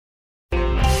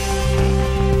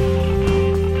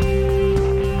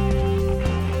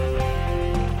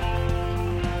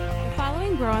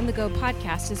the Go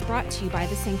podcast is brought to you by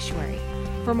The Sanctuary.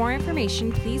 For more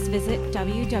information, please visit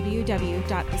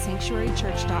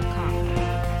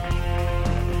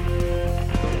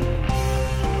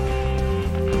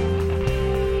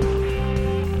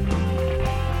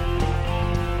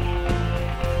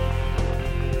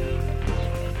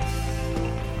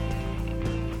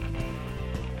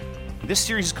This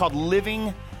series is called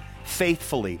Living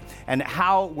Faithfully, and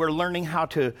how we're learning how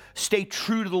to stay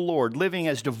true to the Lord, living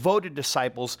as devoted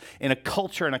disciples in a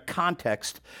culture and a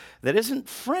context that isn't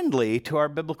friendly to our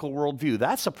biblical worldview.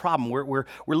 That's a problem. We're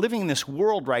living in this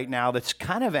world right now that's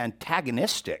kind of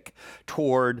antagonistic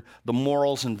toward the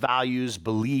morals and values,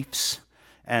 beliefs,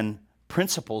 and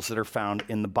principles that are found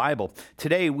in the Bible.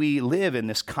 Today, we live in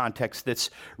this context that's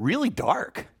really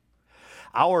dark.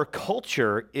 Our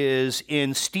culture is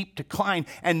in steep decline,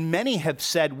 and many have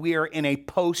said we are in a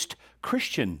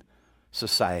post-Christian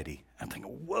society. I'm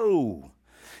thinking, whoa.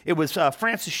 It was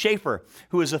Francis Schaeffer,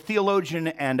 who is a theologian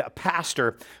and a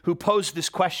pastor, who posed this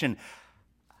question: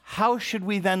 how should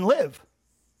we then live?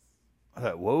 I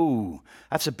thought, whoa,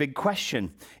 that's a big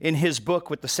question. In his book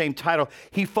with the same title,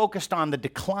 he focused on the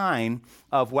decline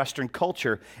of Western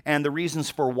culture and the reasons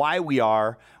for why we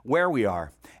are where we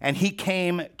are. And he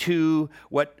came to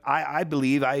what I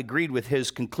believe, I agreed with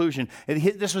his conclusion.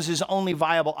 This was his only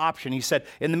viable option. He said,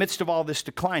 in the midst of all this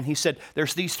decline, he said,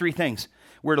 there's these three things.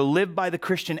 We're to live by the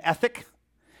Christian ethic,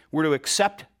 we're to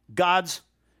accept God's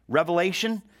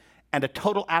revelation, and a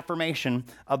total affirmation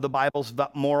of the Bible's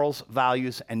morals,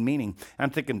 values, and meaning. And I'm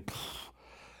thinking,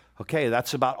 okay,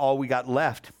 that's about all we got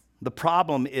left. The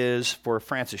problem is, for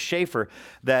Francis Schaeffer,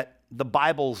 that the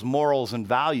Bible's morals and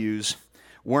values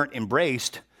weren't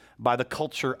embraced by the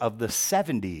culture of the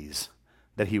 70s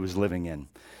that he was living in.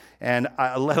 And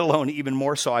let alone even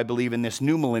more so, I believe, in this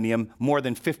new millennium, more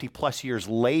than 50 plus years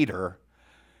later,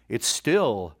 it's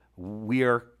still, we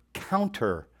are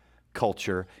counter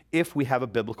culture if we have a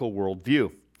biblical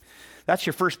worldview. That's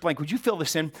your first blank. Would you fill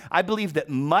this in? I believe that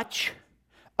much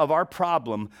of our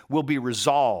problem will be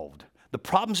resolved. The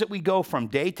problems that we go from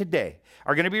day to day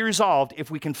are going to be resolved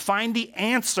if we can find the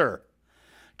answer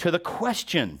to the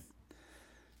question,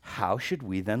 how should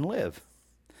we then live?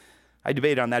 I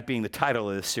debate on that being the title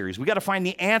of this series. We got to find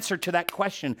the answer to that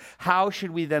question, how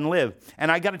should we then live?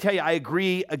 And I got to tell you, I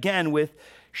agree again with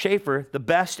Schaeffer, the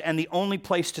best and the only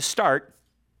place to start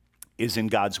is in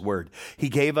God's Word. He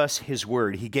gave us His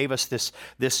Word. He gave us this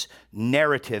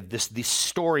narrative, this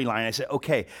storyline. I said,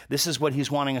 okay, this is what He's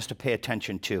wanting us to pay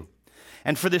attention to.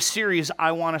 And for this series,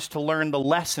 I want us to learn the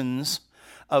lessons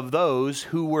of those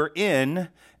who were in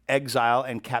exile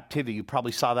and captivity. You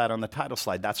probably saw that on the title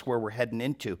slide. That's where we're heading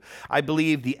into. I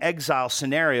believe the exile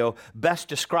scenario best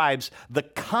describes the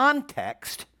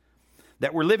context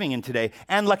that we're living in today.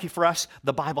 And lucky for us,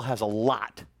 the Bible has a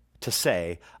lot to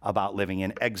say about living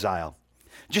in exile.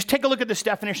 Just take a look at this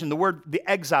definition, the word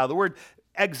exile.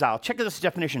 Check out this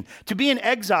definition. To be in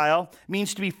exile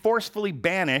means to be forcefully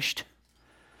banished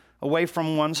away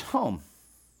from one's home,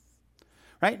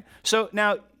 right? So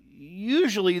now,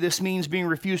 usually this means being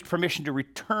refused permission to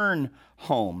return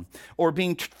home or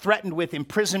being threatened with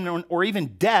imprisonment or even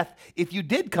death if you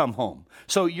did come home.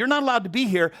 So you're not allowed to be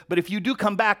here, but if you do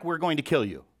come back, we're going to kill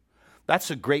you.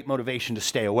 That's a great motivation to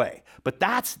stay away. But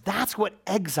that's what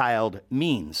exiled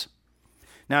means.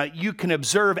 Now, you can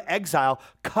observe exile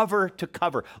cover to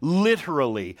cover.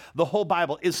 Literally, the whole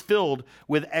Bible is filled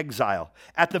with exile.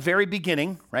 At the very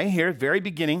beginning, right here, very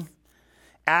beginning,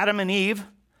 Adam and Eve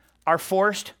are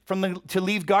forced to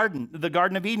leave the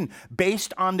Garden of Eden.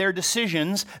 Based on their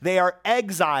decisions, they are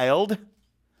exiled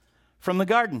from the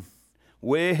garden.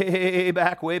 Way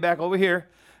back over here.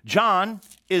 John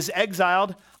is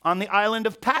exiled on the island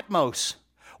of Patmos.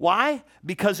 Why?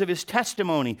 Because of his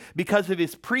testimony, because of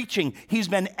his preaching. He's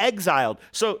been exiled.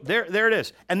 So there it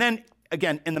is. And then,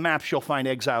 again, in the maps, you'll find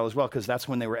exile as well, because that's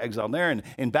when they were exiled there. And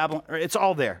in Babylon, it's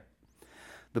all there.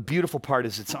 The beautiful part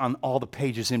is it's on all the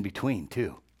pages in between,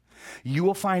 too. You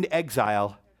will find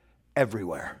exile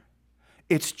everywhere.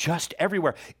 It's just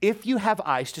everywhere, if you have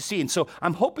eyes to see. And so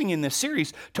I'm hoping in this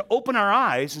series to open our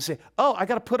eyes and say, oh, I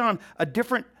got to put on a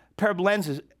different pair of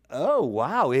lenses. Oh,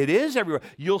 wow, it is everywhere.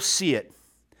 You'll see it.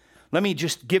 Let me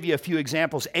just give you a few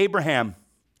examples. Abraham,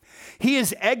 he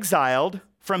is exiled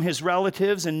from his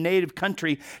relatives and native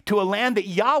country to a land that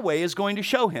Yahweh is going to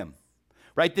show him.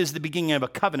 Right? This is the beginning of a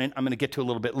covenant I'm going to get to a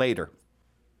little bit later.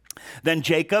 Then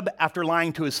Jacob, after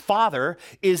lying to his father,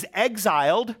 is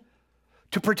exiled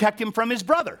to protect him from his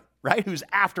brother, right? Who's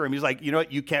after him. He's like, you know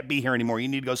what? You can't be here anymore. You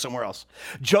need to go somewhere else.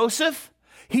 Joseph,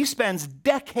 he spends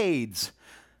decades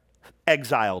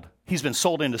exiled. He's been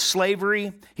sold into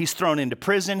slavery. He's thrown into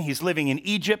prison. He's living in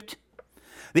Egypt.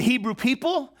 The Hebrew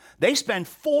people, they spend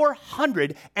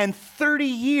 430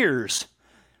 years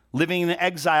living in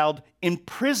exiled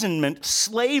imprisonment,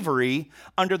 slavery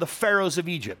under the pharaohs of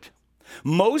Egypt.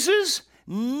 Moses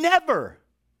never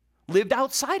lived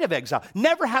outside of exile,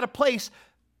 never had a place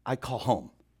I call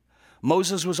home.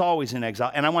 Moses was always in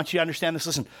exile, and I want you to understand this.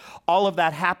 Listen, all of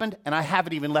that happened, and I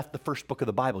haven't even left the first book of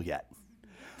the Bible yet.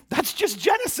 That's just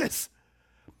Genesis.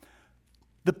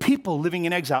 The people living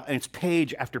in exile, and it's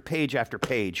page after page after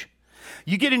page.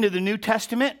 You get into the New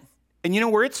Testament, and you know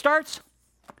where it starts?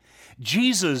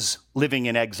 Jesus living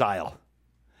in exile.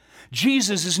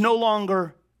 Jesus is no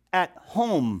longer at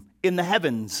home in the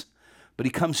heavens, but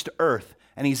he comes to earth,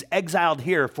 and he's exiled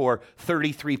here for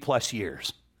 33 plus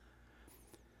years.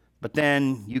 But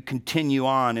then you continue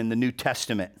on in the New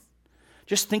Testament.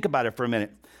 Just think about it for a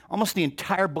minute. Almost the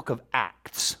entire book of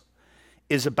Acts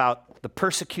is about the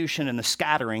persecution and the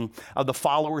scattering of the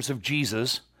followers of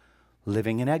Jesus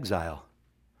living in exile.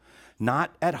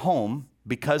 Not at home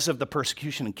because of the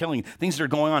persecution and killing. Things that are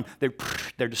going on,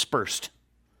 they're dispersed.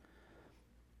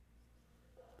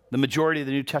 The majority of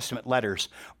the New Testament letters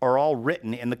are all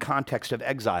written in the context of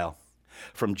exile.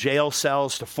 From jail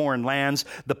cells to foreign lands,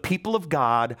 the people of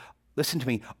God, listen to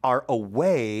me, are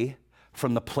away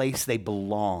from the place they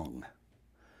belong.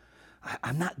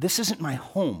 This isn't my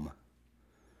home.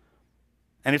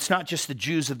 And it's not just the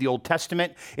Jews of the Old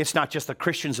Testament. It's not just the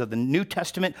Christians of the New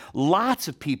Testament. Lots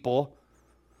of people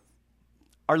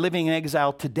are living in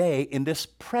exile today in this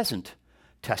present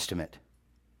testament.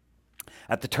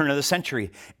 At the turn of the century,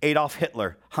 Adolf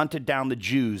Hitler hunted down the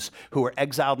Jews who were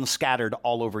exiled and scattered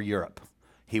all over Europe.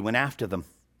 He went after them.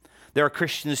 There are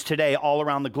Christians today all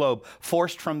around the globe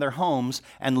forced from their homes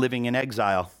and living in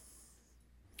exile.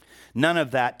 None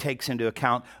of that takes into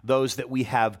account those that we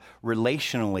have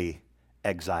relationally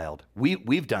exiled.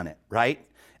 We've done it, right?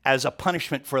 As a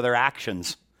punishment for their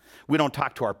actions. We don't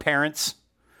talk to our parents,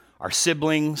 our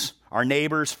siblings, our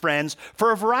neighbors, friends,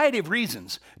 for a variety of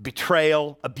reasons.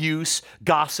 Betrayal, abuse,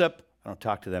 gossip. I don't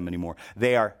talk to them anymore.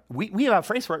 We have a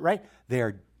phrase for it, right? They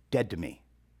are dead to me,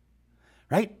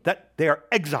 right? That they are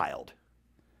exiled.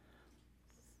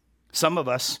 Some of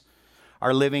us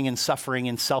are living and suffering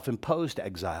in self-imposed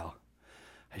exile.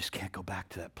 I just can't go back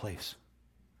to that place.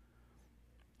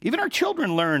 Even our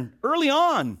children learn early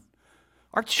on.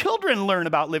 Our children learn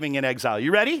about living in exile.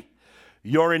 You ready?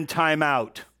 You're in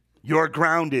timeout. You're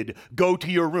grounded. Go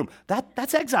to your room.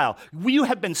 That's exile. You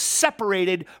have been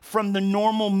separated from the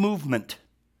normal movement.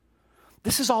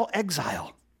 This is all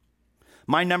exile.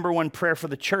 My number one prayer for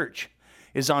the church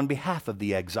is on behalf of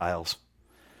the exiles,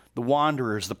 the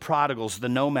wanderers, the prodigals, the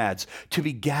nomads, to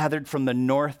be gathered from the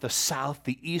north, the south,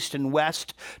 the east, and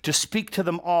west, to speak to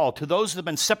them all, to those that have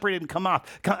been separated and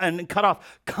cut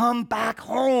off. Come back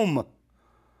home.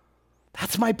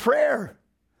 That's my prayer.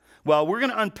 Well, we're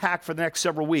going to unpack for the next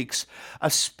several weeks a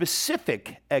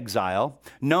specific exile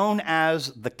known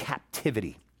as the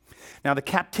captivity. Now, the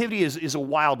captivity is a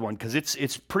wild one because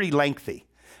it's pretty lengthy.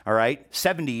 All right,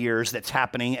 70 years that's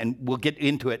happening, and we'll get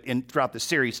into it throughout the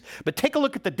series. But take a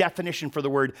look at the definition for the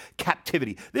word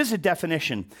captivity. This is a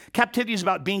definition. Captivity is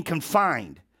about being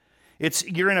confined.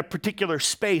 You're in a particular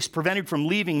space, prevented from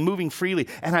leaving, moving freely.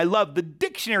 And I love the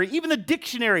dictionary. Even the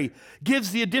dictionary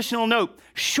gives the additional note,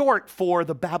 short for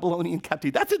the Babylonian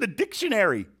captivity. That's in the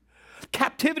dictionary.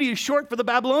 Captivity is short for the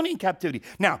Babylonian captivity.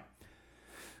 Now,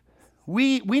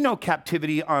 we know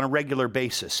captivity on a regular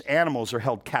basis. Animals are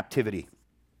held captivity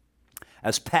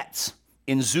as pets,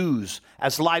 in zoos,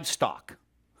 as livestock.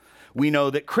 We know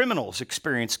that criminals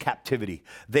experience captivity.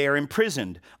 They are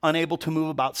imprisoned, unable to move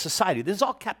about society. This is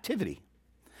all captivity.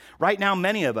 Right now,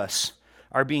 many of us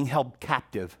are being held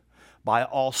captive by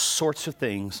all sorts of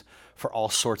things for all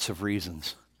sorts of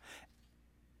reasons.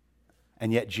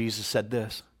 And yet Jesus said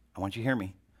this, I want you to hear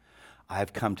me. I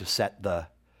have come to set the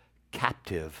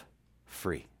captive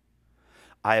free.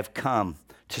 I have come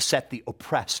to set the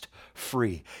oppressed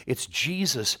free. It's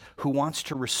Jesus who wants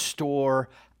to restore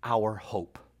our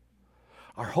hope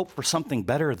for something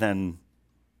better than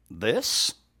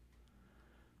this.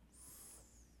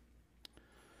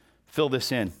 Fill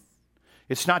this in.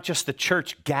 It's not just the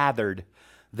church gathered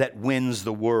that wins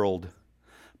the world,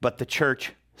 but the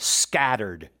church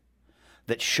scattered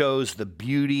that shows the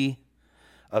beauty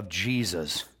of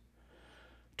Jesus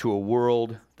to a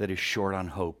world that is short on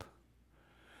hope.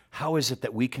 How is it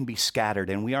that we can be scattered,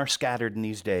 and we are scattered in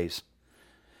these days?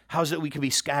 How is it we can be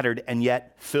scattered and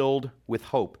yet filled with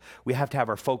hope? We have to have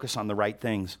our focus on the right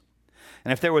things.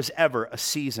 And if there was ever a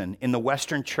season in the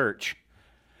Western church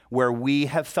where we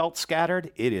have felt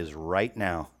scattered, it is right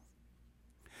now.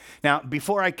 Now,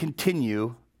 before I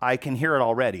continue, I can hear it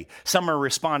already. Some are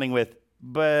responding with,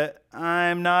 but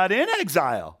I'm not in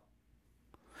exile.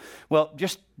 Well,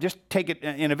 just take it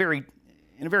in a very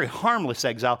harmless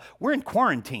exile. We're in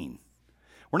quarantine.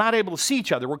 We're not able to see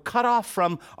each other. We're cut off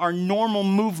from our normal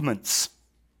movements.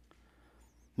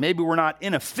 Maybe we're not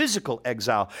in a physical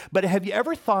exile, but have you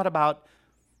ever thought about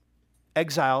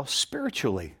exile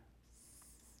spiritually?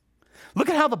 Look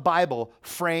at how the Bible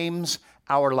frames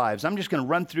our lives. I'm just going to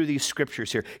run through these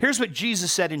scriptures here. Here's what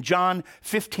Jesus said in John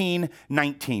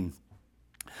 15:19.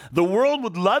 The world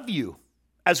would love you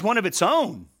as one of its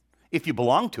own if you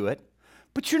belong to it,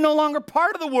 but you're no longer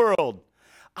part of the world.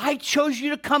 I chose you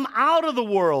to come out of the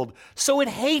world, so it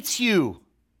hates you.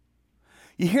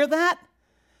 You hear that?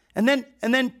 And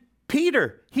then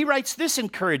Peter, he writes this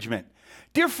encouragement.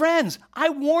 Dear friends,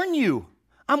 I'm warning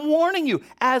you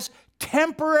as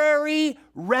temporary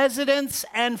residents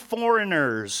and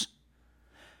foreigners.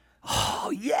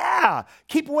 Oh, yeah.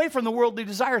 Keep away from the worldly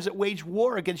desires that wage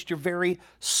war against your very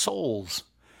souls.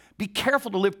 Be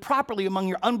careful to live properly among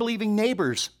your unbelieving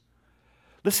neighbors.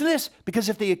 Listen to this, because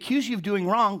if they accuse you of doing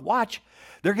wrong, watch,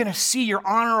 they're going to see your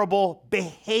honorable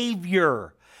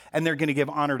behavior, and they're going to give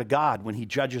honor to God when he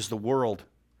judges the world.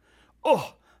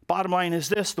 Oh, bottom line is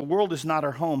this, the world is not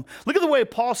our home. Look at the way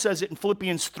Paul says it in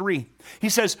Philippians 3. He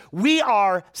says, we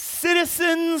are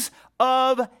citizens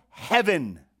of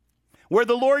heaven, where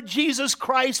the Lord Jesus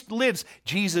Christ lives.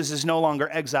 Jesus is no longer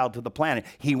exiled to the planet.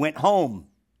 He went home.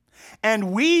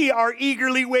 And we are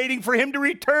eagerly waiting for him to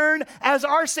return as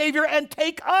our Savior and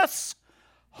take us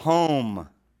home.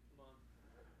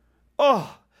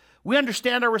 Oh, we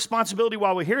understand our responsibility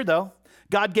while we're here, though.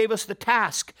 God gave us the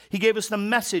task. He gave us the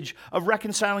message of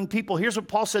reconciling people. Here's what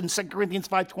Paul said in 2 Corinthians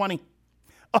 5:20.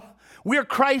 We are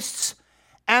Christ's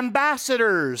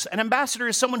ambassadors. An ambassador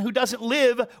is someone who doesn't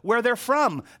live where they're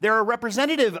from. They're a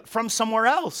representative from somewhere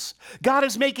else. God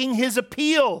is making his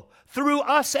appeal through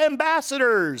us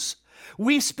ambassadors.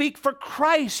 We speak for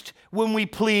Christ when we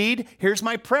plead. Here's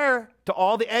my prayer to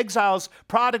all the exiles,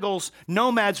 prodigals,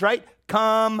 nomads, right?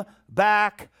 Come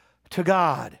back to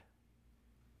God.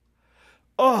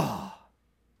 Oh,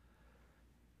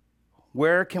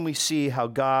 where can we see how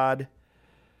God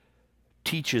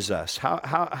teaches us?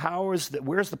 Where's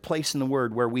the place in the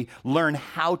Word where we learn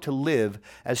how to live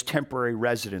as temporary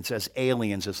residents, as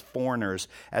aliens, as foreigners,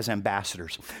 as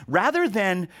ambassadors? Rather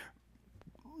than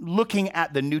looking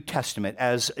at the New Testament,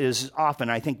 as is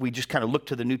often, I think we just kind of look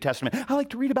to the New Testament. I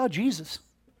like to read about Jesus.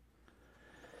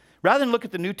 Rather than look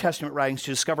at the New Testament writings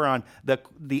to discover on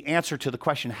the answer to the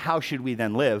question, how should we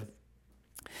then live?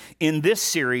 In this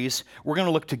series, we're going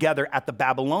to look together at the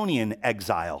Babylonian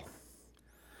exile,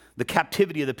 the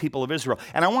captivity of the people of Israel.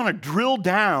 And I want to drill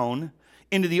down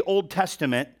into the Old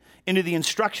Testament, into the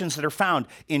instructions that are found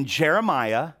in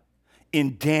Jeremiah,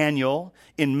 in Daniel,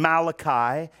 in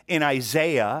Malachi, in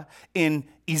Isaiah, in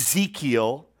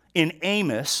Ezekiel, in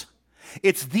Amos.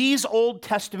 It's these Old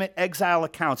Testament exile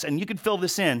accounts, and you can fill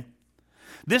this in.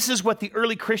 This is what the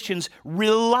early Christians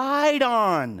relied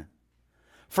on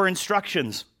for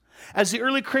instructions. As the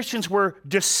early Christians were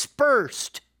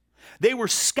dispersed, they were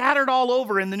scattered all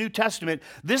over in the New Testament.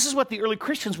 This is what the early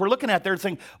Christians were looking at. They're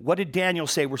saying, what did Daniel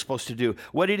say we're supposed to do?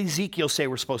 What did Ezekiel say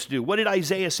we're supposed to do? What did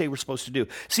Isaiah say we're supposed to do?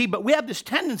 See, but we have this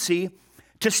tendency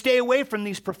to stay away from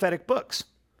these prophetic books.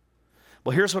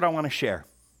 Well, here's what I want to share.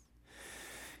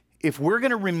 If we're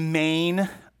going to remain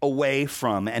away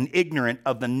from and ignorant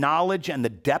of the knowledge and the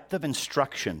depth of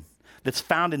instruction that's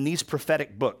found in these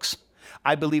prophetic books,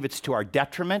 I believe it's to our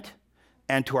detriment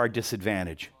and to our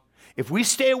disadvantage. If we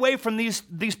stay away from these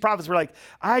prophets, we're like,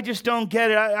 I just don't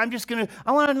get it.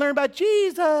 I want to learn about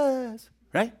Jesus,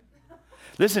 right?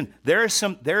 Listen, there is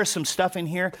some stuff in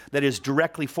here that is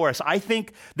directly for us. I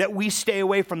think that we stay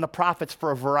away from the prophets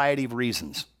for a variety of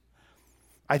reasons.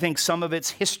 I think some of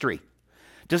it's history.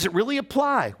 Does it really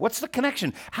apply? What's the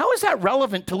connection? How is that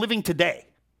relevant to living today?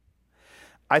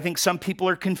 I think some people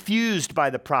are confused by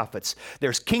the prophets.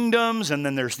 There's kingdoms, and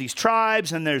then there's these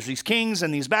tribes, and there's these kings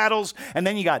and these battles, and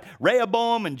then you got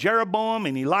Rehoboam and Jeroboam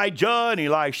and Elijah and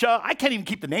Elisha. I can't even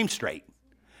keep the name straight,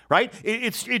 right?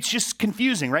 It's just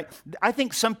confusing, right? I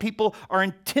think some people are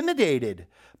intimidated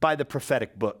by the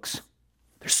prophetic books.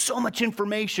 There's so much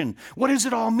information. What does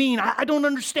it all mean? I don't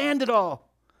understand it all.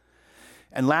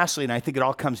 And lastly, and I think it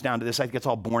all comes down to this, I think it's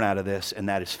all born out of this, and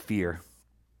that is fear.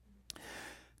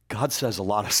 God says a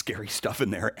lot of scary stuff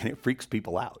in there, and it freaks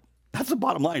people out. That's the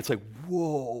bottom line. It's like,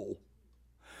 whoa.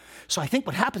 So I think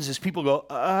what happens is people go,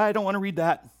 I don't want to read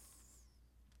that.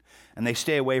 And they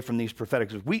stay away from these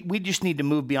prophetic. We just need to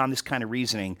move beyond this kind of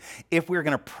reasoning if we're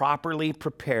going to properly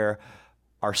prepare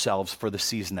ourselves for the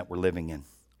season that we're living in.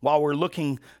 while we're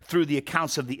looking through the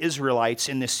accounts of the Israelites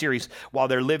in this series, while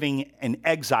they're living in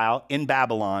exile in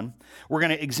Babylon, we're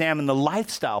going to examine the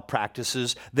lifestyle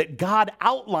practices that God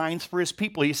outlines for his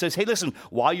people. He says, hey, listen,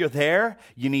 while you're there,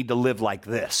 you need to live like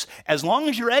this. As long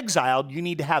as you're exiled, you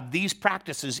need to have these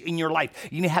practices in your life.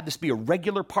 You need to have this be a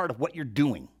regular part of what you're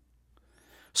doing.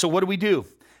 So what do?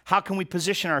 How can we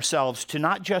position ourselves to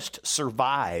not just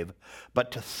survive,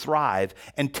 but to thrive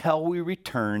until we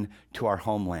return to our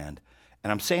homeland?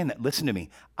 And I'm saying that, listen to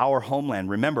me, our homeland,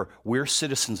 remember, we're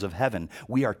citizens of heaven.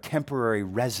 We are temporary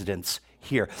residents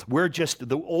here. We're just,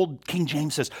 the old King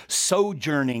James says,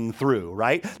 sojourning through,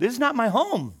 right? This is not my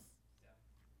home.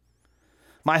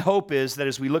 My hope is that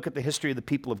as we look at the history of the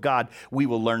people of God, we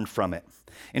will learn from it.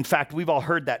 In fact, we've all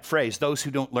heard that phrase, those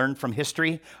who don't learn from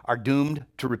history are doomed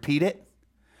to repeat it.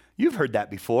 You've heard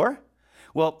that before.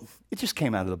 Well, it just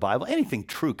came out of the Bible. Anything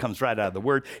true comes right out of the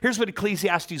Word. Here's what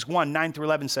Ecclesiastes 1, 9 through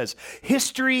 11 says.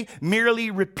 History merely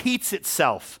repeats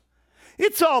itself.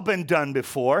 It's all been done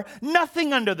before.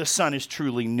 Nothing under the sun is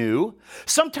truly new.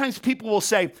 Sometimes people will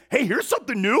say, hey, here's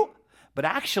something new. But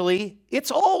actually, it's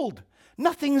old.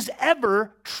 Nothing's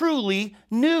ever truly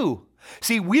new.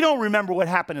 See, we don't remember what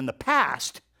happened in the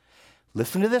past.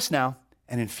 Listen to this now.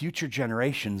 And in future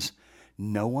generations,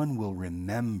 no one will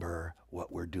remember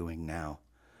what we're doing now.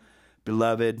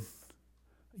 Beloved,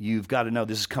 you've got to know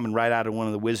this is coming right out of one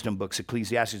of the wisdom books,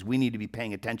 Ecclesiastes. We need to be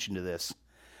paying attention to this.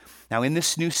 Now, in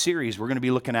this new series, we're going to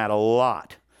be looking at a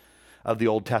lot of the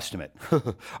Old Testament.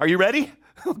 Are you ready?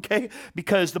 Okay,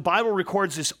 because the Bible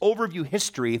records this overview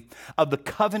history of the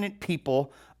covenant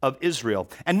people of Israel.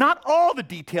 And not all the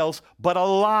details, but a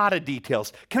lot of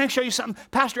details. Can I show you something?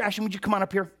 Pastor Ashton, would you come on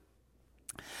up here?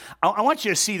 I want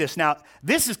you to see this. Now,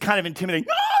 this is kind of intimidating.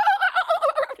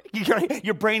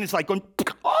 Your brain is like going,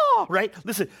 oh, right?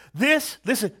 Listen, this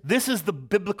is the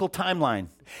biblical timeline.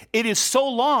 It is so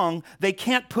long, they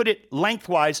can't put it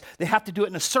lengthwise. They have to do it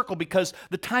in a circle because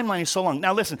the timeline is so long.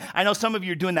 Now, listen, I know some of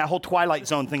you are doing that whole Twilight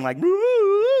Zone thing like,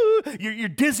 you're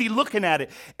dizzy looking at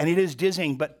it, and it is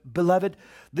dizzying. But, beloved,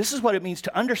 this is what it means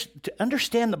to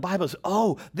understand the Bible.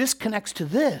 Oh, this connects to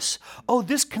this. Oh,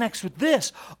 this connects with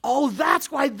this. Oh,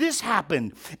 that's why this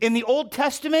happened. In the Old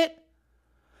Testament,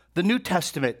 the New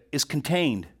Testament is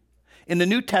contained. In the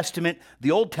New Testament,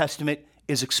 the Old Testament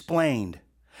is explained.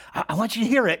 I want you to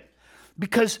hear it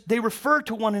because they refer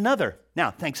to one another.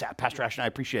 Now, thanks, Pastor Ashton. I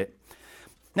appreciate it.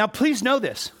 Now, please know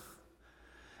this.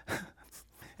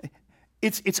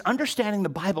 It's understanding the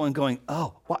Bible and going,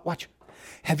 oh, watch.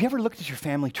 Have you ever looked at your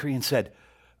family tree and said,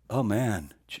 oh,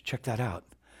 man, check that out.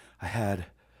 I had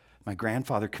my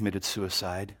grandfather committed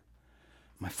suicide.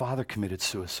 My father committed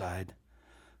suicide.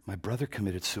 My brother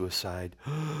committed suicide.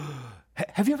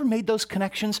 Have you ever made those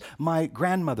connections? My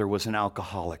grandmother was an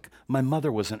alcoholic. My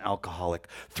mother was an alcoholic.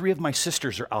 3 of my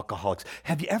sisters are alcoholics.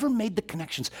 Have you ever made the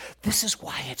connections? This is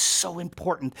why it's so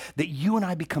important that you and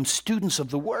I become students of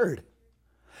the Word.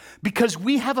 Because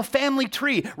we have a family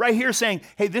tree right here saying,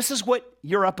 hey, this is what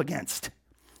you're up against.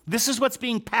 This is what's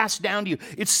being passed down to you.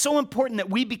 It's so important that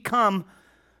we become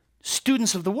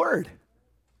students of the Word.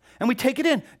 And we take it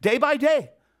in day by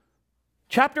day.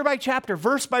 Chapter by chapter,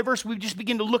 verse by verse, we just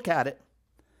begin to look at it.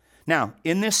 Now,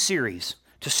 in this series,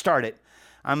 to start it,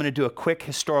 I'm going to do a quick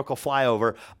historical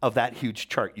flyover of that huge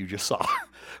chart you just saw,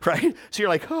 right? So you're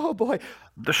like, oh boy,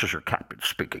 this is your captain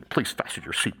speaking. Please fasten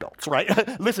your seatbelts,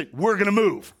 right? Listen, we're going to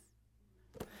move.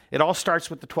 It all starts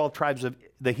with the 12 tribes of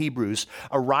the Hebrews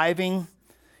arriving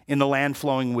in the land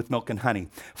flowing with milk and honey.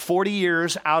 40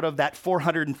 years out of that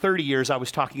 430 years I was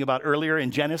talking about earlier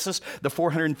in Genesis, the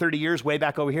 430 years way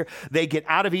back over here, they get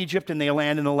out of Egypt and they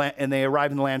land in the land, and they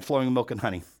arrive in the land flowing with milk and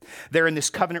honey. They're in this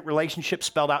covenant relationship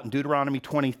spelled out in Deuteronomy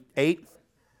 28.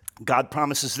 God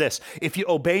promises this: if you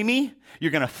obey me,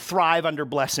 you're going to thrive under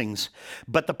blessings.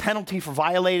 But the penalty for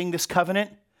violating this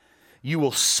covenant, you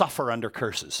will suffer under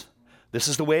curses. This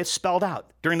is the way it's spelled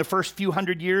out. During the first few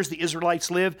hundred years, the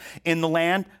Israelites live in the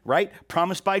land, right?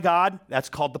 Promised by God. That's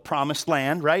called the promised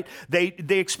land, right? They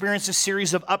experience a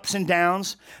series of ups and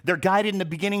downs. They're guided in the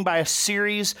beginning by a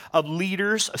series of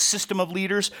leaders, a system of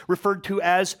leaders referred to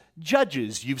as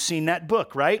judges. You've seen that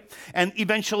book, right? And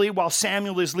eventually, while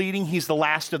Samuel is leading, he's the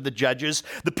last of the judges.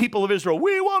 The people of Israel,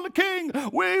 we want a king,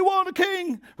 we want a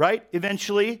king, right?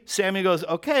 Eventually, Samuel goes,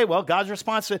 okay, well, God's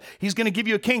response to, he's going to give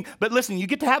you a king. But listen, you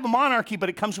get to have a monarchy, but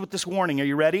it comes with this warning. Are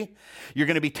you ready? You're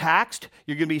going to be taxed.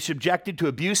 You're going to be subjected to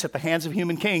abuse at the hands of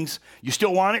human kings. You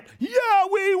still want it? Yeah,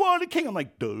 we want a king. I'm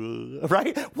like, duh,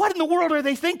 right? What in the world are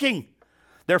they thinking?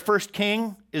 Their first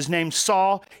king is named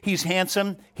Saul. He's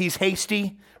handsome. He's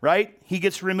hasty, right? He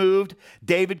gets removed.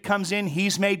 David comes in.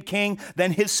 He's made king.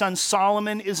 Then his son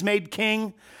Solomon is made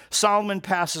king. Solomon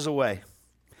passes away.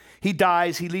 He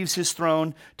dies. He leaves his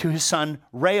throne to his son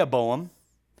Rehoboam.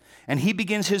 And he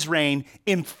begins his reign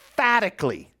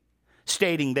emphatically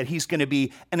stating that he's going to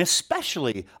be an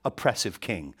especially oppressive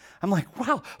king. I'm like,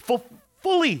 wow,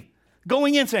 fully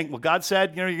going in saying, well, God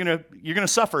said, you're going to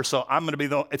suffer, so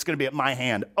it's going to be at my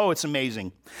hand. Oh, it's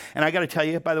amazing. And I got to tell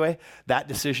you, by the way, that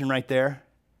decision right there,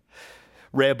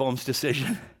 Rehoboam's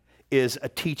decision, is a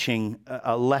teaching,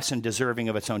 a lesson deserving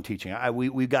of its own teaching.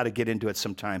 We've got to get into it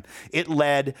sometime. It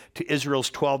led to Israel's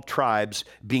 12 tribes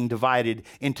being divided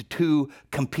into two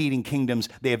competing kingdoms.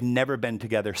 They have never been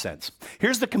together since.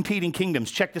 Here's the competing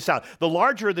kingdoms. Check this out. The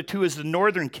larger of the two is the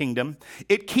northern kingdom.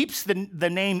 It keeps the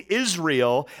name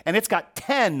Israel, and it's got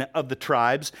 10 of the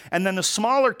tribes. And then the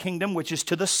smaller kingdom, which is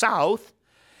to the south,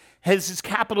 has its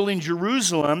capital in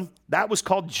Jerusalem. That was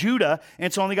called Judah, and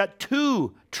it's only got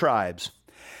 2 tribes.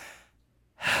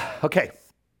 Okay,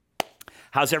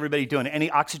 how's everybody doing? Any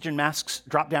oxygen masks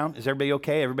drop down? Is everybody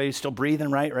okay? Everybody's still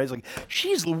breathing, right? It's like,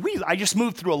 geez Louise, I just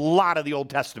moved through a lot of the Old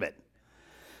Testament.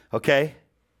 Okay,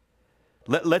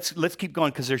 let's keep going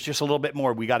because there's just a little bit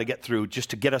more we got to get through just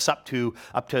to get us up to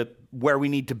where we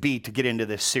need to be to get into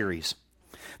this series.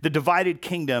 The divided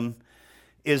kingdom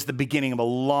is the beginning of a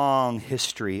long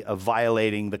history of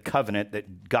violating the covenant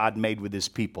that God made with his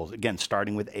people. Again,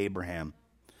 starting with Abraham.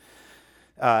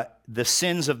 The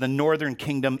sins of the northern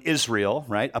kingdom, Israel,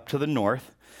 right, up to the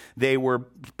north, they were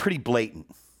pretty blatant.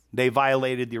 They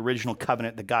violated the original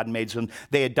covenant that God made with them.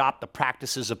 They adopt the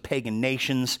practices of pagan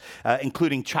nations,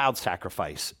 including child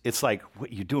sacrifice. It's like,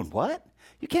 what, you doing what?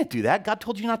 You can't do that. God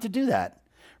told you not to do that,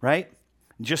 right?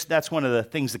 Just that's one of the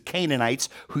things the Canaanites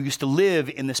who used to live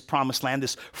in this promised land,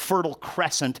 this fertile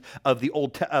crescent of the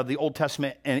Old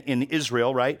Testament in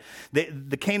Israel, right?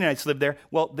 The Canaanites lived there.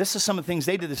 Well, this is some of the things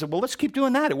they did. They said, well, let's keep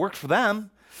doing that. It worked for them.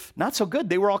 Not so good.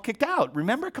 They were all kicked out.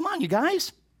 Remember? Come on, you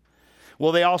guys.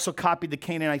 Well, they also copied the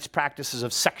Canaanites' practices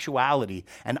of sexuality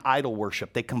and idol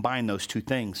worship. They combined those two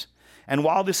things. And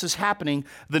while this is happening,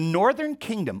 the northern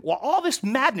kingdom, while all this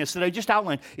madness that I just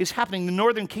outlined is happening, the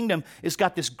northern kingdom has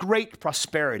got this great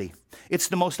prosperity. It's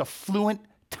the most affluent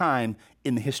time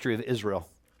in the history of Israel.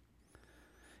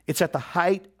 It's at the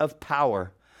height of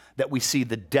power that we see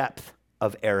the depth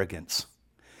of arrogance.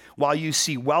 While you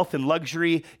see wealth and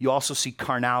luxury, you also see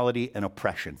carnality and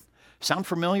oppression. Sound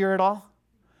familiar at all?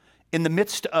 In the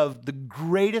midst of the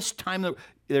greatest time,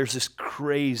 there's this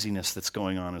craziness that's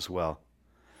going on as well.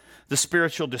 The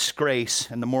spiritual disgrace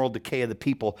and the moral decay of the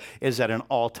people is at an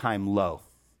all-time low.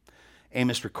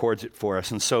 Amos records it for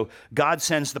us. And so God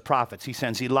sends the prophets. He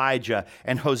sends Elijah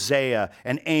and Hosea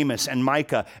and Amos and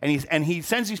Micah. And he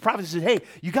sends these prophets and says, hey,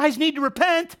 you guys need to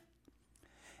repent.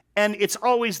 And it's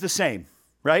always the same,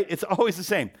 right? It's always the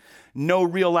same. No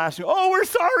real lasting, oh, we're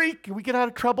sorry. Can we get out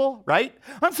of trouble, right?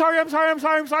 I'm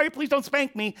sorry. Please don't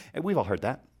spank me. And we've all heard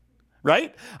that.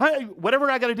 Right? Whatever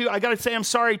I got to do, I got to say I'm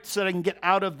sorry so that I can get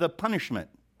out of the punishment.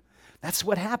 That's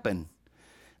what happened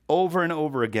over and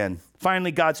over again.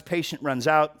 Finally, God's patience runs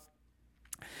out.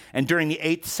 And during the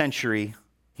 8th century,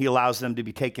 he allows them to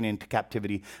be taken into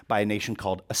captivity by a nation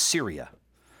called Assyria.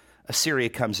 Assyria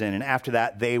comes in, and after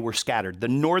that, they were scattered. The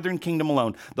northern kingdom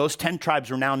alone, those 10 tribes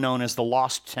are now known as the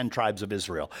lost 10 tribes of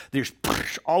Israel. There's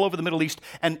all over the Middle East.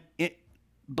 And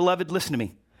beloved, listen to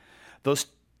me. Those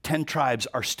 10 tribes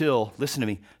are still, listen to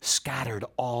me, scattered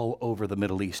all over the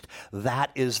Middle East.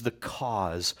 That is the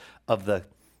cause of the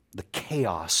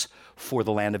chaos for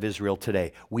the land of Israel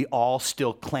today. We all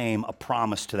still claim a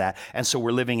promise to that. And so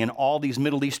we're living in all these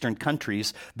Middle Eastern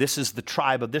countries. This is the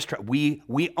tribe of this tribe. We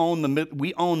own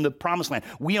the promised land.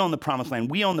 We own the promised land.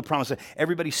 We own the promised land.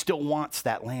 Everybody still wants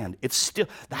that land.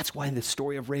 That's why the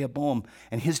story of Rehoboam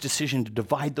and his decision to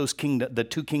divide the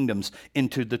 2 kingdoms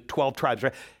into the 12 tribes,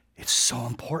 right? It's so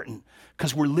important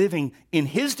because we're living in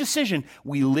his decision.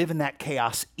 We live in that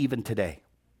chaos even today.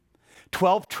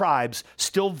 12 tribes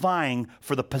still vying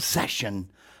for the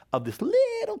possession of this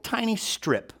little tiny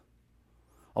strip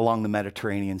along the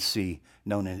Mediterranean Sea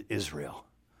known as Israel.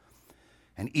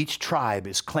 And each tribe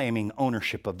is claiming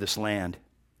ownership of this land.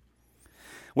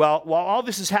 Well, while all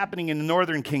this is happening in the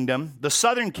northern kingdom, the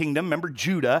southern kingdom, remember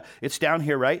Judah, it's down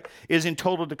here, right, is in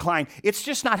total decline. It's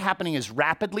just not happening as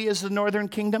rapidly as the northern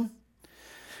kingdom.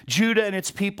 Judah and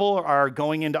its people are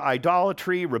going into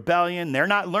idolatry, rebellion. They're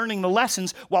not learning the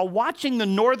lessons. While watching the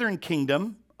northern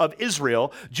kingdom of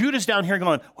Israel, Judah's down here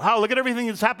going, wow, look at everything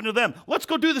that's happened to them. Let's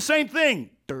go do the same thing.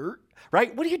 Dirt,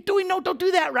 right? What are you doing? No, don't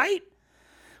do that, right?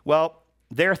 Well,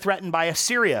 they're threatened by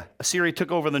Assyria. Assyria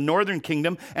took over the northern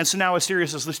kingdom, and so now Assyria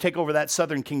says, let's take over that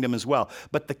southern kingdom as well.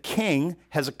 But the king,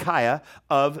 Hezekiah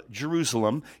of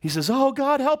Jerusalem, he says, oh,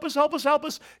 God, help us, help us, help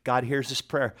us. God hears his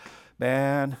prayer.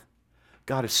 Man,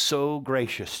 God is so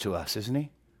gracious to us, isn't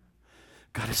he?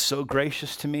 God is so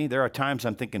gracious to me. There are times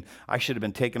I'm thinking I should have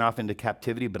been taken off into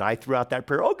captivity, but I threw out that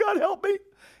prayer, oh, God, help me.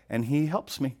 And he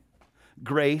helps me.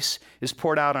 Grace is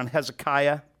poured out on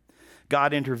Hezekiah.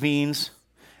 God intervenes.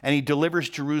 And he delivers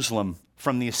Jerusalem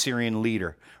from the Assyrian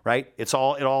leader, right? It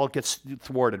all gets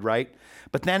thwarted, right?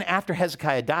 But then after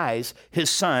Hezekiah dies, his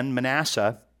son,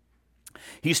 Manasseh,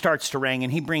 he starts to reign,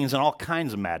 and he brings in all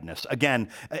kinds of madness. Again,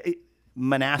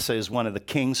 Manasseh is one of the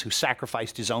kings who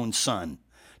sacrificed his own son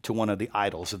to one of the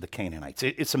idols of the Canaanites.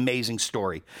 It's an amazing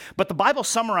story. But the Bible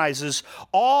summarizes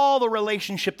all the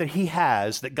relationship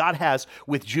that God has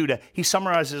with Judah. He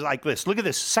summarizes like this. Look at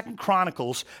this, 2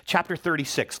 Chronicles chapter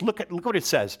 36. Look what it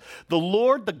says. The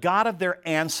Lord, the God of their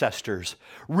ancestors,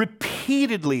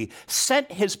 repeatedly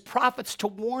sent his prophets to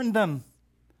warn them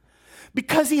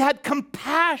because he had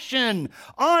compassion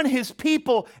on his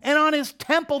people and on his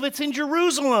temple that's in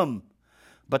Jerusalem.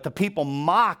 But the people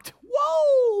mocked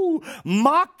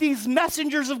these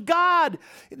messengers of God.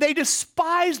 They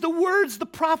despised the words the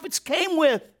prophets came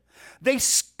with. They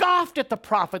scoffed at the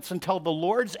prophets until the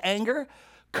Lord's anger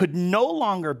could no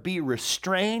longer be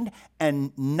restrained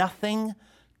and nothing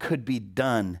could be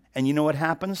done. And you know what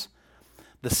happens?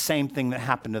 The same thing that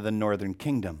happened to the northern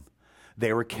kingdom.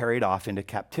 They were carried off into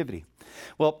captivity.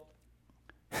 Well,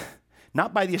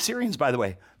 not by the Assyrians, by the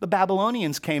way. The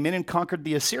Babylonians came in and conquered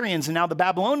the Assyrians, and now the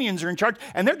Babylonians are in charge,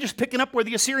 and they're just picking up where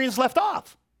the Assyrians left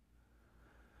off.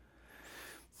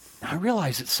 Now, I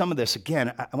realize that some of this,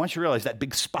 again, I want you to realize that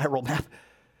big spiral map.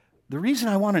 The reason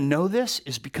I want to know this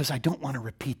is because I don't want to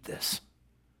repeat this.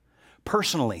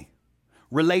 Personally,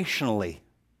 relationally,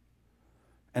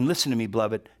 and listen to me,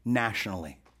 beloved,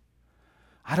 nationally.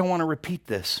 I don't want to repeat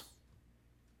this.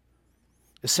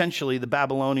 Essentially, the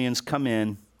Babylonians come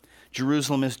in,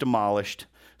 Jerusalem is demolished.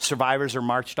 Survivors are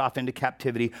marched off into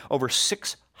captivity over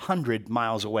 600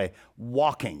 miles away,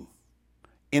 walking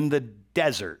in the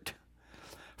desert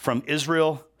from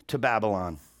Israel to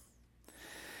Babylon.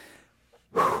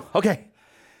 Whew. Okay,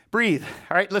 breathe.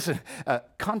 All right, listen.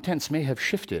 Contents may have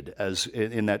shifted as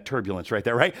in that turbulence right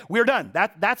there, right? We're done.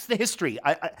 That's the history.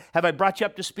 Have I brought you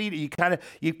up to speed?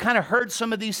 You kind of heard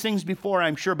some of these things before,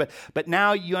 I'm sure, but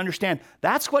now you understand.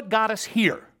 That's what got us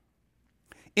here.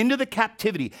 Into the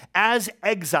captivity as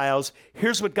exiles.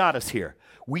 Here's what got us here.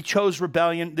 We chose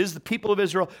rebellion. This is the people of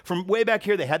Israel from way back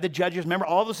here. They had the judges. Remember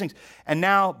all those things. And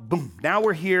now, boom, now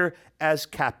we're here as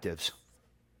captives.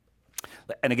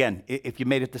 And again, if you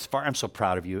made it this far, I'm so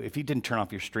proud of you. If you didn't turn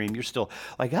off your stream, you're still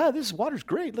like, this water's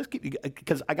great. Let's keep,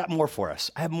 because I got more for us.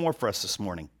 I have more for us this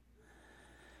morning.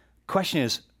 Question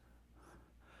is,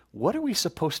 what are we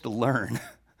supposed to learn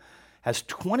as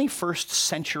 21st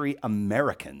century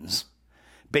Americans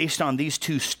based on these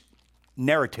two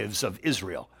narratives of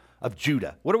Israel, of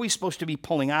Judah? What are we supposed to be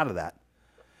pulling out of that?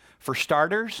 For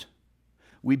starters,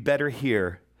 we better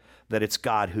hear that it's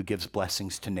God who gives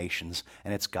blessings to nations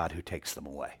and it's God who takes them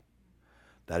away.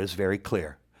 That is very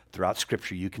clear. Throughout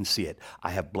Scripture, you can see it.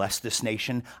 I have blessed this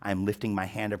nation. I am lifting my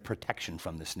hand of protection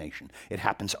from this nation. It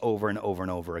happens over and over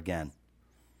and over again.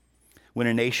 When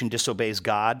a nation disobeys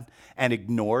God and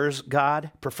ignores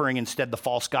God, preferring instead the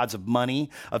false gods of money,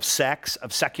 of sex,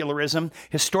 of secularism,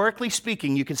 historically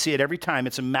speaking, you can see it every time.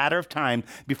 It's a matter of time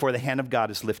before the hand of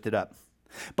God is lifted up.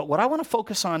 But what I want to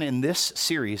focus on in this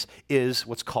series is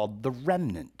what's called the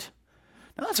remnant.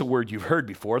 Now, that's a word you've heard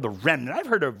before, the remnant. I've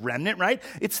heard of remnant, right?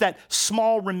 It's that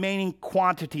small remaining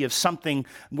quantity of something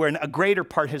where a greater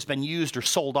part has been used or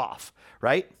sold off,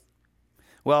 right?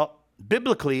 Well,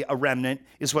 biblically, a remnant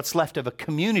is what's left of a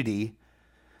community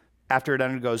after it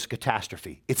undergoes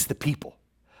catastrophe. It's the people.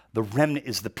 The remnant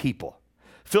is the people.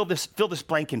 Fill this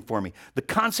blank in for me. The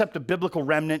concept of biblical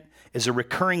remnant is a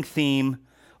recurring theme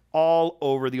all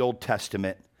over the Old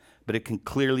Testament, but it can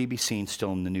clearly be seen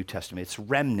still in the New Testament. It's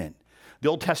remnant. The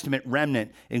Old Testament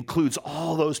remnant includes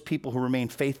all those people who remain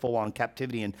faithful while in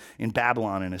captivity in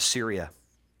Babylon and Assyria.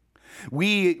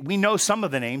 We know some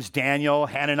of the names: Daniel,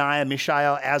 Hananiah,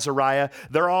 Mishael, Azariah.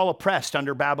 They're all oppressed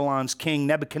under Babylon's king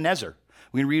Nebuchadnezzar.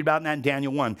 We can read about that in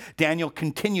Daniel 1. Daniel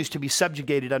continues to be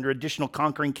subjugated under additional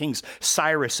conquering kings: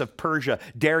 Cyrus of Persia,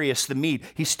 Darius the Mede.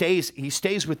 He stays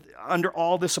under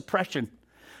all this oppression.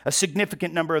 A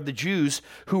significant number of the Jews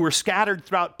who were scattered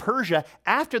throughout Persia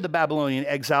after the Babylonian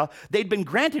exile, they'd been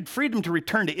granted freedom to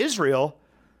return to Israel,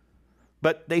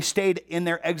 but they stayed in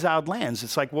their exiled lands.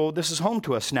 It's like, well, this is home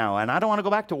to us now, and I don't want to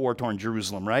go back to war-torn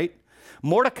Jerusalem, right?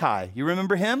 Mordecai, you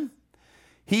remember him?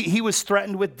 He was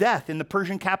threatened with death in the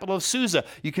Persian capital of Susa.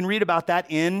 You can read about that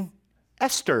in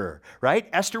Esther, right?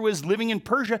 Esther was living in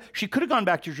Persia. She could have gone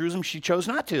back to Jerusalem. She chose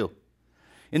not to.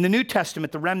 In the New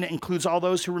Testament, the remnant includes all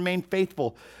those who remain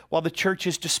faithful while the church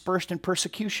is dispersed in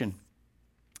persecution.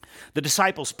 The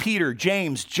disciples, Peter,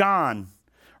 James, John,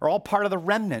 are all part of the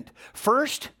remnant.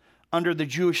 First, under the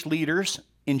Jewish leaders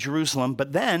in Jerusalem,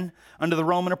 but then under the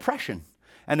Roman oppression.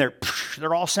 And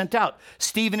they're all sent out.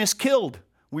 Stephen is killed.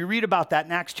 We read about that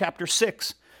in Acts chapter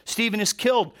 6. Stephen is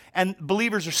killed, and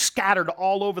believers are scattered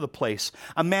all over the place.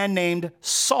 A man named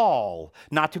Saul,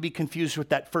 not to be confused with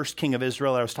that first king of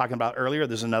Israel that I was talking about earlier.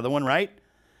 There's another one, right?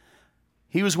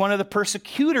 He was one of the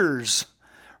persecutors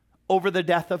over the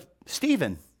death of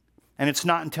Stephen. And it's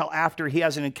not until after he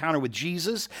has an encounter with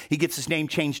Jesus, he gets his name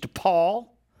changed to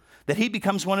Paul, that he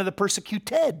becomes one of the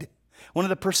persecuted, one of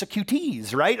the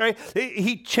persecutees, right?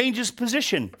 He changes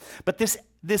position. But this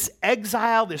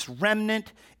exile, this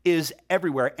remnant is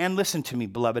everywhere. And listen to me,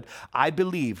 beloved, I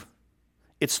believe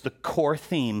it's the core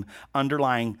theme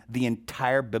underlying the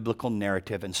entire biblical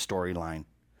narrative and storyline.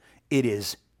 It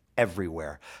is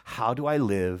everywhere. How do I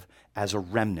live as a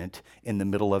remnant in the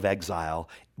middle of exile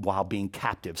while being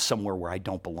captive somewhere where I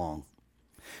don't belong?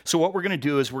 So what we're going to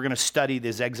do is we're going to study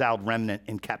this exiled remnant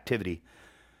in captivity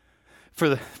for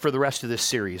the rest of this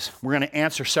series. We're going to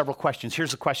answer several questions.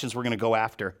 Here's the questions we're going to go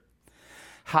after.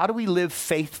 How do we live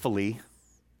faithfully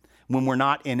when we're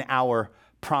not in our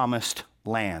promised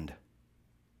land?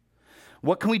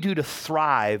 What can we do to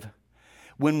thrive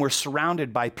when we're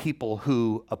surrounded by people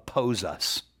who oppose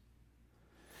us?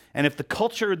 And if the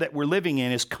culture that we're living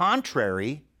in is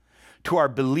contrary to our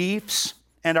beliefs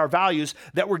and our values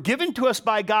that were given to us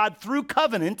by God through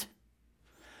covenant,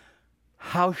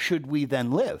 how should we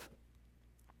then live?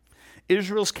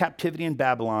 Israel's captivity in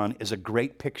Babylon is a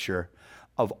great picture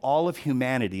of all of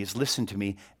humanity's, listen to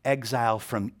me, exile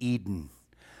from Eden.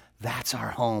 That's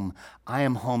our home. I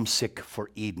am homesick for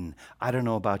Eden. I don't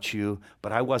know about you,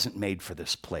 but I wasn't made for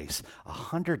this place.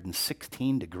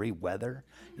 116-degree weather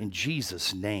in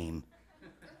Jesus' name.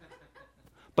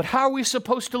 But how are we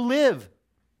supposed to live?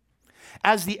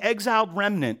 As the exiled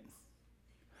remnant,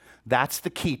 that's the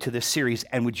key to this series.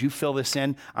 And would you fill this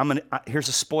in? Here's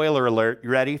a spoiler alert. You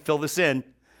ready? Fill this in.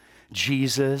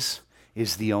 Jesus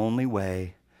is the only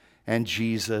way, and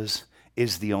Jesus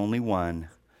is the only one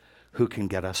who can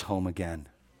get us home again.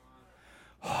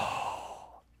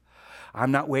 Oh,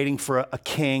 I'm not waiting for a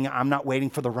king. I'm not waiting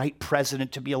for the right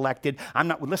president to be elected.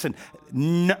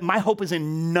 My hope is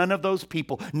in none of those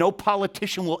people. No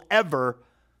politician will ever,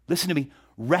 listen to me,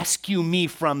 rescue me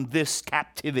from this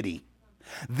captivity.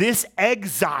 This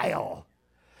exile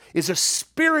is a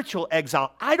spiritual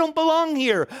exile. I don't belong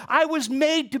here. I was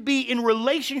made to be in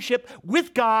relationship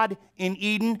with God in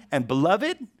Eden. And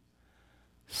beloved,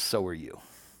 so are you.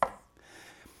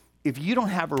 If you don't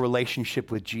have a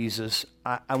relationship with Jesus,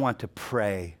 I want to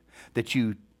pray that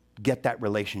you get that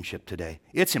relationship today.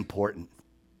 It's important.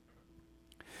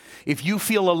 If you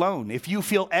feel alone, if you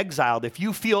feel exiled, if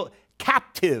you feel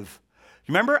captive,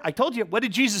 remember, I told you, what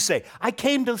did Jesus say? I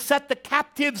came to set the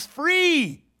captives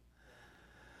free.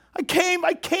 I came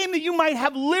that you might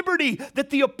have liberty, that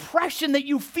the oppression that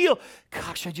you feel,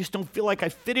 gosh, I just don't feel like I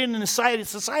fit in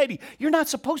society. You're not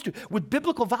supposed to. With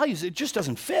biblical values, it just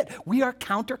doesn't fit. We are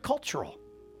countercultural.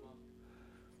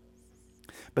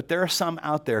 But there are some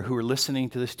out there who are listening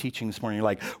to this teaching this morning. You're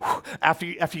like, after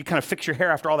you kind of fix your hair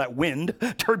after all that wind,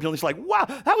 turbulence, like, wow,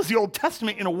 that was the Old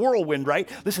Testament in a whirlwind, right?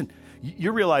 Listen,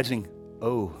 you're realizing,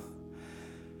 oh,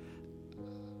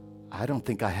 I don't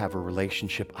think I have a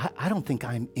relationship. I don't think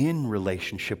I'm in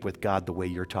relationship with God the way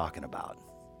you're talking about.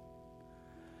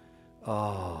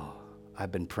 Oh,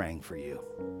 I've been praying for you.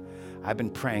 I've been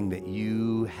praying that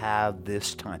you have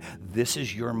this time. This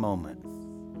is your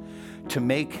moment to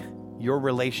make your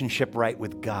relationship right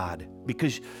with God.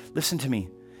 Because, listen to me,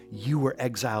 you were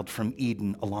exiled from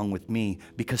Eden along with me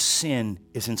because sin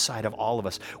is inside of all of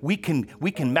us. We can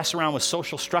mess around with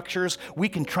social structures. We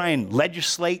can try and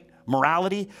legislate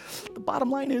morality. The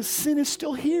bottom line is sin is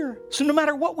still here. So no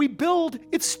matter what we build,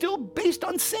 it's still based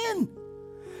on sin.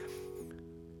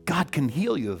 God can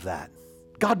heal you of that.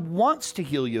 God wants to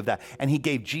heal you of that. And he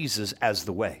gave Jesus as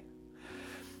the way.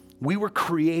 We were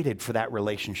created for that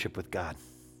relationship with God.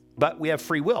 But we have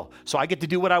free will. So I get to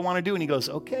do what I want to do. And he goes,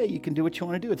 okay, you can do what you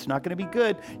want to do. It's not going to be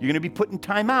good. You're going to be put in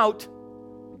time out.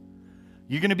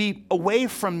 You're going to be away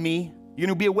from me. You're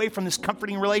going to be away from this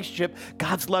comforting relationship.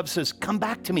 God's love says, come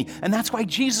back to me. And that's why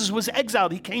Jesus was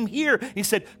exiled. He came here. He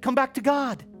said, come back to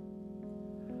God.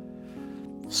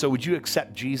 So would you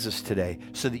accept Jesus today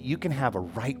so that you can have a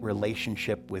right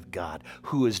relationship with God,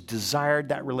 who has desired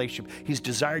that relationship? He's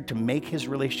desired to make his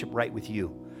relationship right with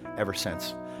you ever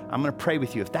since. I'm going to pray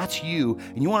with you. If that's you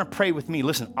and you want to pray with me,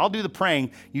 listen, I'll do the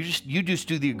praying. You just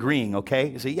do the agreeing,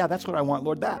 okay? You say, yeah, that's what I want,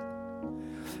 Lord, that.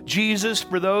 Jesus,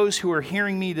 for those who are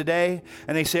hearing me today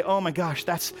and they say, oh my gosh,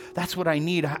 that's what I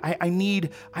need. I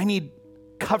need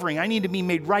covering. I need to be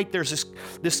made right. There's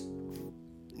this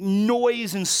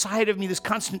noise inside of me, this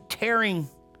constant tearing.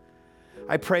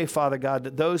 I pray, Father God,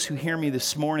 that those who hear me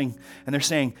this morning and they're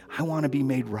saying, I want to be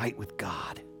made right with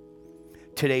God.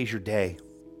 Today's your day.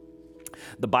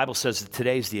 The Bible says that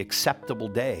today's the acceptable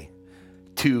day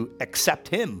to accept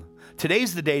him.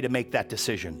 Today's the day to make that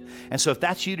decision. And so if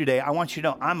that's you today, I want you to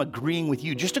know I'm agreeing with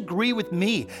you. Just agree with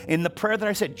me in the prayer that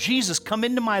I said. Jesus, come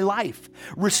into my life.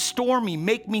 Restore me.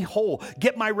 Make me whole.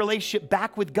 Get my relationship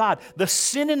back with God. The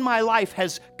sin in my life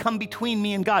has come between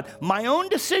me and God. My own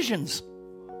decisions.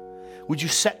 Would you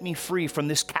set me free from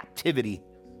this captivity?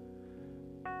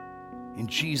 In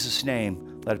Jesus'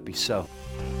 name, let it be so.